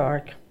white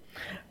shark.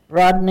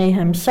 Rodney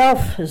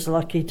himself is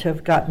lucky to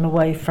have gotten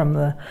away from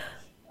the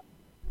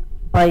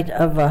bite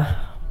of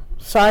a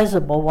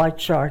sizable white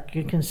shark.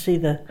 You can see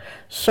the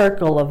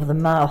circle of the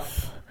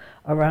mouth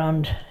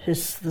around the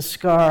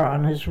scar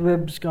on his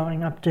ribs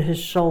going up to his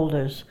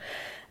shoulders.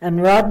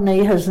 And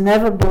Rodney has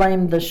never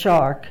blamed the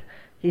shark.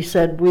 He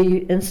said, we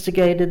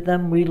instigated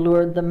them, we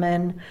lured them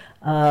in.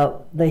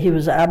 He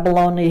was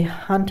abalone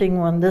hunting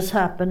when this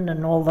happened,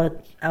 and all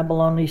that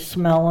abalone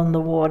smell in the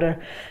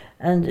water.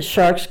 And the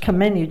sharks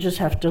come in, you just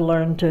have to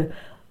learn to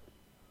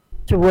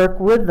work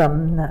with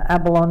them. The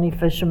abalone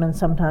fishermen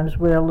sometimes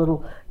wear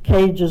little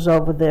cages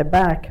over their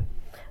back,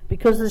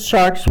 because the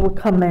sharks will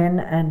come in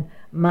and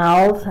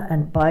mouth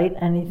and bite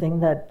anything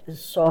that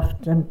is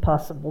soft and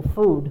possible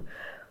food.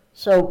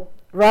 So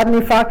Rodney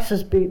Fox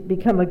has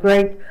become a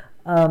great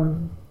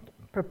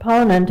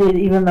proponent,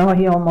 even though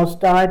he almost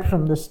died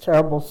from this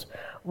terrible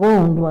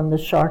wound when the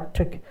shark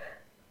took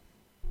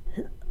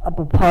up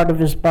a part of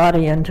his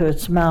body into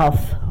its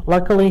mouth.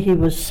 Luckily, he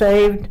was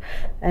saved,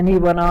 and he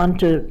went on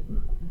to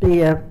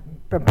be a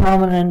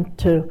proponent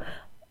to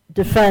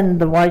defend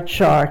the white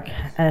shark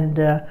and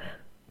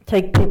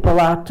take people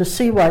out to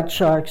see white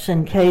sharks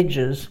in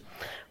cages.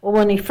 Well,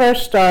 when he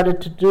first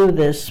started to do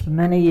this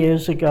many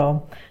years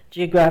ago,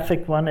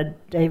 Geographic wanted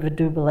David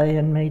Dublay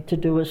and me to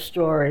do a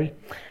story,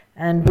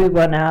 and we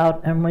went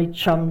out and we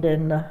chummed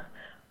in the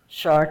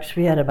sharks.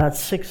 We had about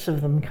 6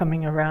 of them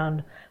coming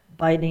around,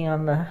 biting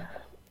on the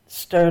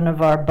stern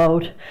of our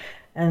boat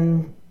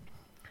and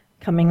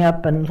coming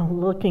up and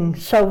looking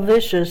so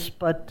vicious,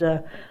 but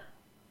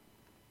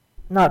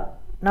not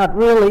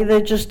really.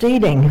 They're just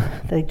eating.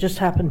 They just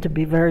happen to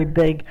be very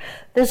big.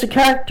 There's a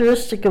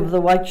characteristic of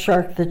the white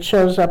shark that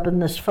shows up in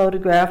this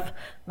photograph.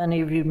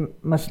 Many of you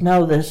must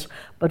know this,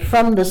 but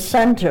from the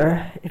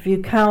center, if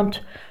you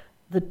count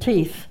the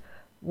teeth,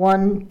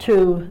 1,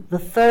 2, the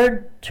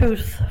third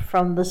tooth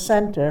from the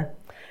center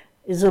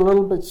is a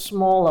little bit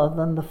smaller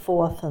than the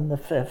 4th and the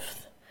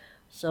 5th.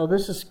 So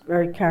this is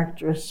very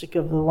characteristic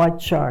of the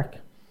white shark.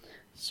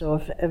 So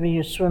if ever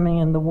you're swimming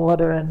in the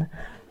water and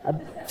a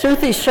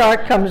toothy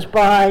shark comes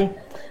by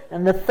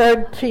and the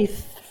third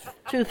tooth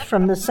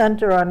from the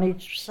center on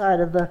each side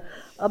of the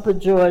upper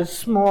jaw is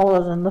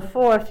smaller than the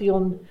 4th,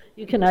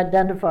 you can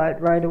identify it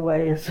right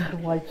away as a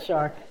white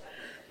shark.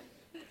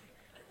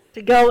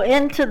 To go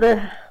into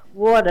the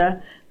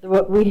water,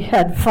 we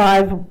had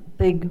 5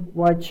 big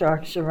white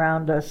sharks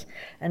around us,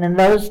 and in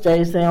those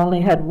days they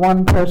only had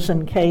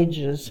 1-person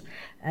cages,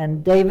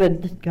 and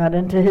David got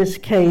into his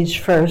cage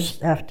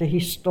first after he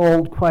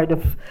stalled quite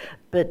a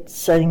bit,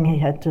 saying he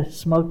had to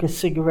smoke a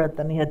cigarette,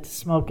 then he had to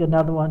smoke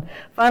another one.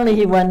 Finally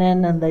he went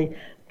in and they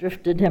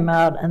drifted him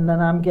out, and then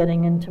I'm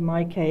getting into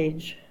my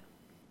cage.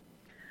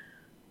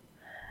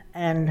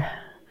 And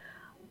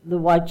the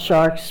white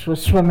sharks were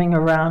swimming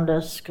around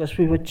us because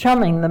we were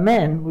chumming them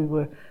in. We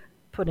were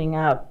putting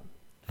out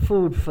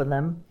food for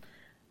them.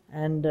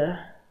 And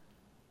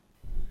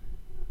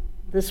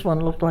this one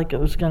looked like it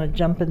was going to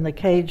jump in the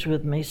cage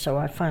with me, so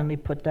I finally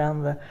put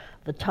down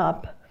the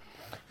top.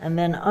 And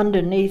then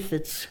underneath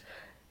it's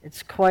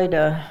quite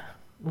well,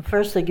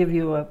 first they give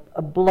you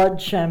a blood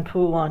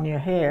shampoo on your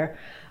hair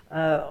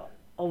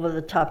over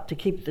the top to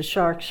keep the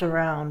sharks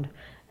around.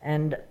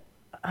 And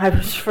I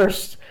was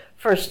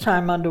first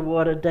time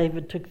underwater,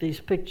 David took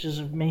these pictures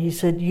of me. He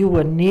said, you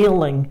were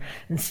kneeling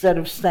instead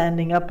of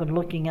standing up and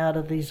looking out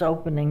of these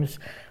openings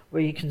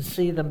where you can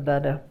see them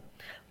better.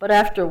 But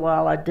after a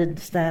while, I did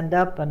stand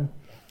up and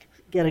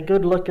get a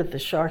good look at the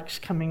sharks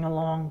coming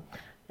along.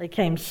 They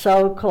came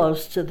so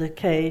close to the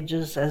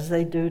cages as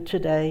they do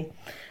today.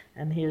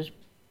 And here's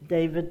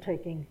David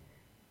taking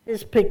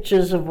his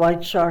pictures of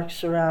white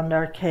sharks around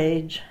our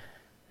cage.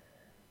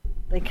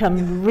 They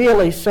come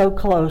really so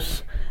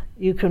close.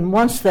 You can,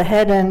 once the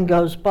head end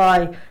goes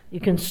by, you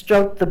can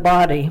stroke the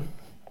body,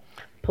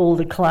 pull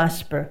the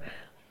clasper,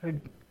 or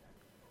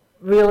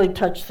really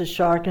touch the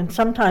shark. And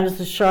sometimes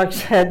the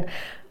shark's head,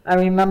 I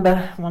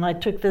remember when I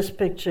took this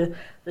picture,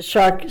 the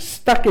shark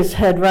stuck his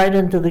head right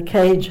into the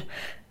cage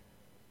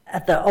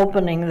at the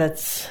opening that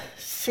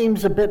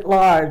seems a bit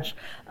large,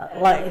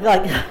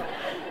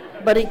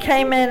 but he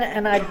came in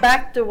and I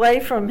backed away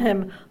from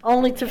him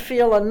only to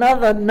feel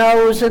another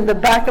nose in the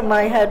back of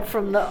my head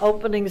from the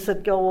openings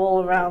that go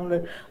all around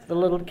the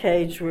little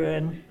cage we're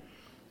in.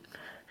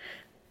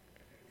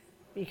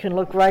 You can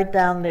look right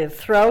down their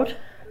throat,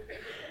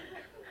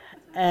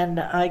 and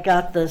I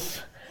got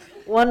this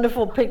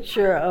wonderful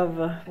picture of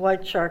a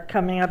white shark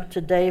coming up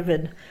to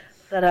David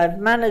that I've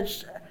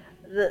managed.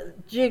 The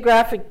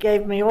Geographic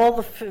gave me all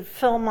the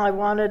film I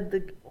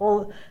wanted,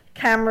 all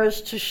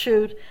cameras to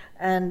shoot,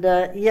 and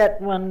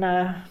yet when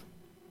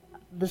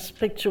this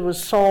picture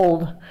was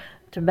sold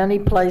to many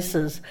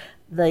places,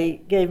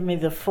 they gave me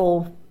the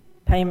full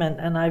payment,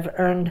 and I've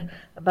earned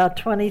about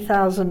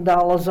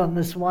 $20,000 on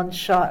this one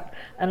shot.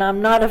 And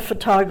I'm not a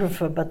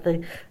photographer, but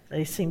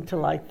they seem to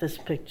like this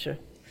picture.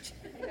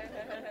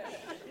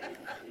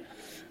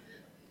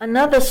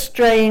 Another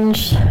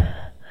strange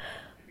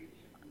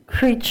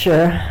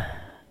creature.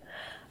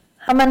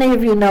 How many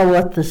of you know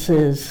what this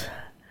is?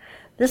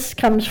 This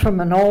comes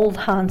from an old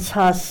Hans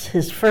Haas,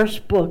 his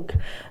first book,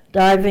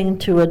 Diving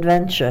to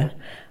Adventure,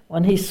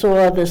 when he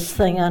saw this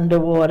thing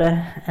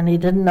underwater and he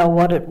didn't know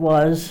what it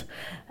was,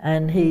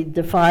 and he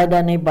defied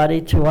anybody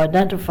to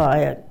identify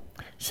it.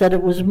 Said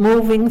it was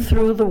moving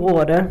through the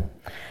water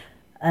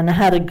and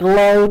had a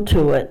glow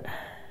to it.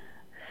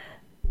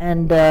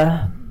 And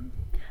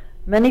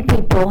many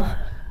people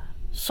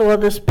saw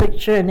this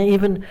picture and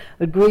even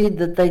agreed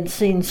that they'd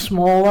seen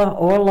smaller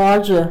or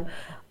larger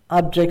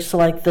objects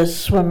like this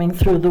swimming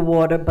through the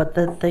water, but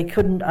that they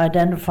couldn't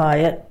identify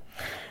it.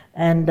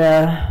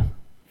 And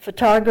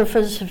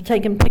photographers have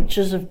taken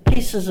pictures of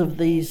pieces of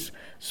these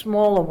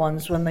smaller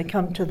ones when they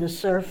come to the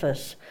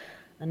surface.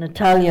 An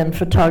Italian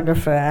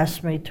photographer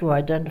asked me to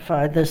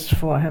identify this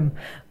for him.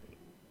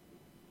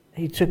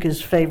 He took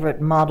his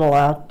favorite model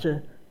out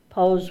to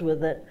pose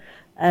with it,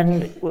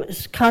 and it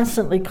was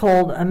constantly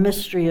called a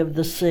mystery of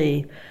the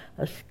sea,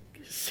 a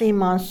sea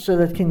monster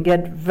that can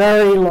get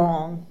very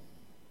long.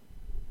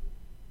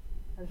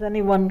 Has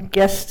anyone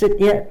guessed it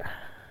yet?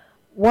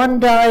 One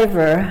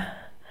diver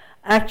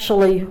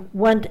actually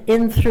went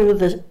in through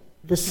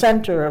the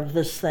center of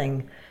this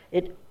thing.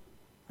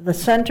 The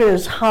center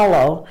is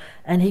hollow,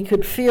 and he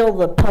could feel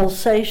the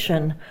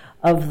pulsation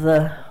of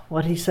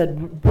what he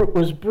said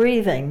was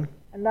breathing.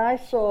 And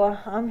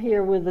I'm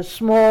here with a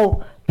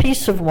small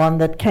piece of one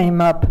that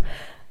came up,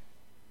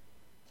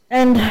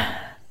 and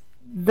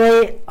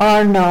they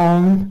are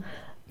known.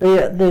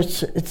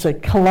 It's a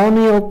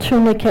colonial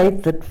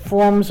tunicate that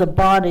forms a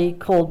body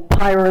called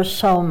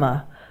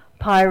pyrosoma.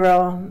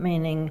 Pyro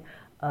meaning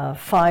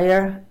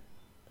fire,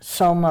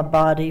 soma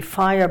body,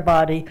 fire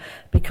body,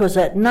 because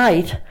at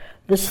night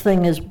this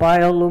thing is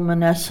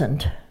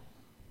bioluminescent.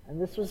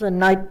 And this was a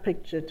night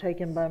picture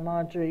taken by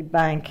Marjorie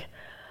Bank.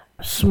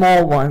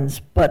 Small ones,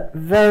 but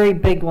very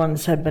big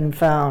ones have been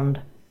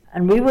found.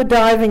 And we were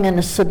diving in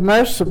a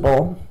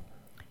submersible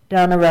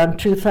down around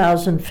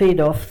 2,000 feet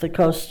off the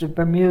coast of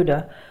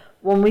Bermuda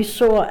when we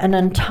saw an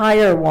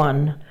entire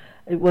one.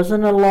 It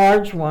wasn't a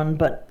large one,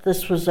 but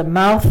this was a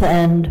mouth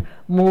end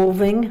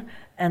moving,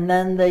 and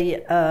then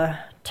the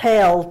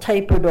tail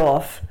tapered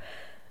off,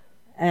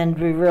 and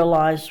we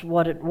realized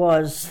what it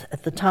was.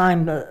 At the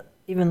time,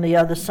 even the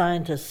other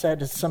scientists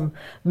said it's some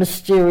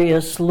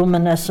mysterious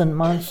luminescent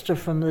monster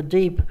from the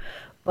deep.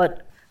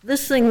 But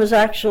this thing was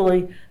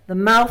actually, the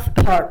mouth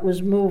part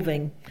was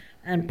moving.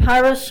 And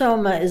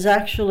pyrosoma is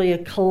actually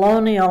a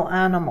colonial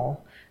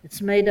animal.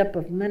 It's made up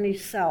of many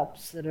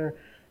salps that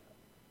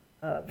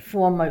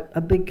form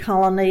a big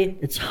colony.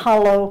 It's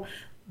hollow.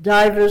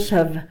 Divers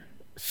have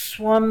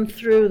swum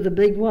through the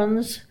big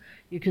ones.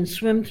 You can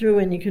swim through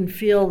and you can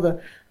feel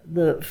the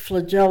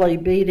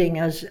flagellae beating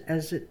as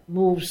it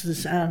moves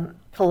this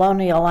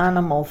colonial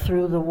animal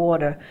through the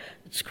water.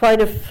 It's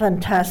quite a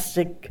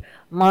fantastic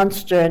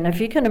monster, and if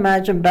you can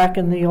imagine back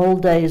in the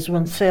old days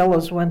when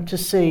sailors went to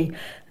sea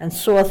and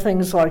saw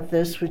things like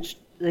this, which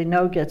they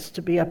know gets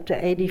to be up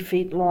to 80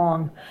 feet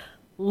long,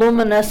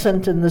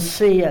 luminescent in the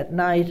sea at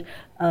night,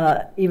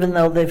 even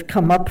though they've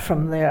come up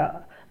from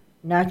their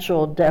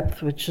natural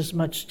depth, which is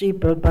much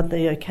deeper, but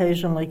they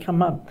occasionally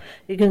come up.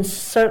 You can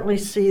certainly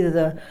see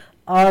the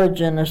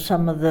origin of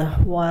some of the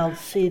wild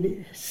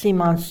sea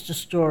monster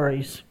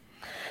stories.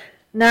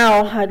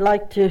 Now I'd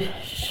like to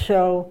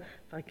show,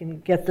 if I can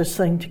get this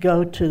thing to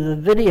go to the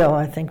video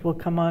I think will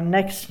come on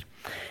next,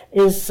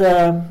 is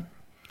one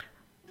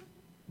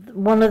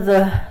of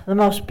the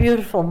most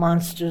beautiful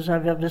monsters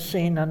I've ever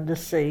seen under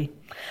sea.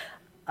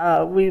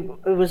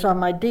 It was on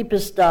my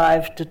deepest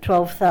dive to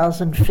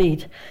 12,000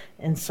 feet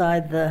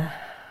inside the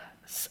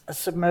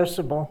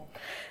submersible,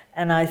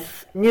 and I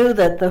knew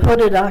that the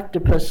hooded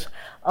octopus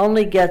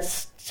only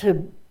gets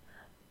to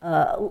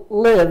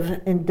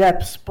live in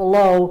depths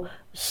below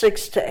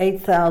 6,000 to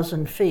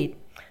 8,000 feet.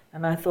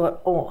 And I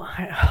thought,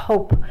 I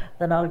hope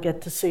that I'll get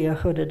to see a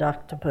hooded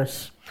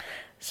octopus.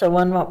 So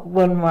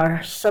when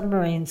our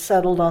submarine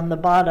settled on the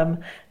bottom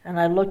and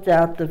I looked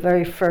out, the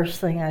very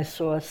first thing I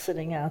saw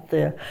sitting out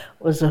there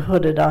was a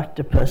hooded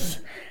octopus.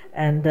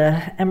 And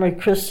Emery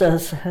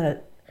Christos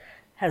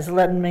has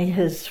lent me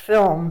his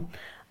film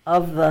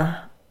of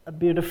a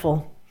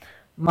beautiful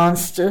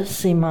monster,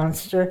 sea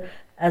monster,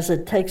 as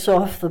it takes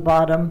off the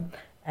bottom,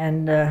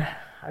 and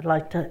I'd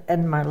like to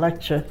end my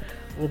lecture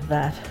with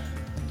that.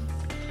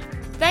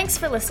 Thanks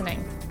for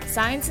listening.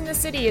 Science in the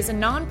City is a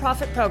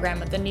non-profit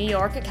program of the New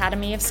York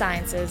Academy of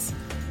Sciences.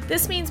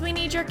 This means we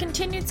need your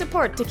continued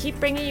support to keep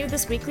bringing you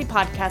this weekly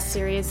podcast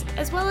series,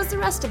 as well as the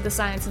rest of the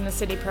Science in the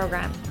City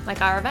program, like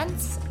our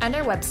events and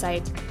our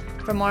website.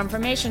 For more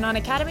information on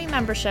Academy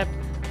membership,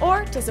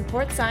 or to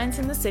support Science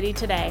in the City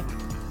today,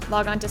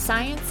 log on to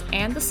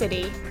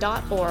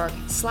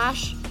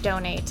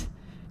scienceandthecity.org/donate.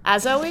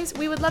 As always,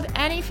 we would love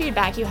any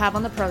feedback you have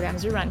on the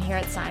programs we run here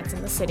at Science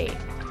in the City.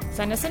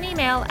 Send us an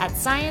email at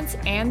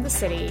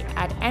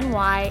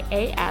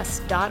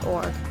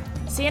scienceandthecity@nyas.org.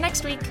 See you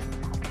next week.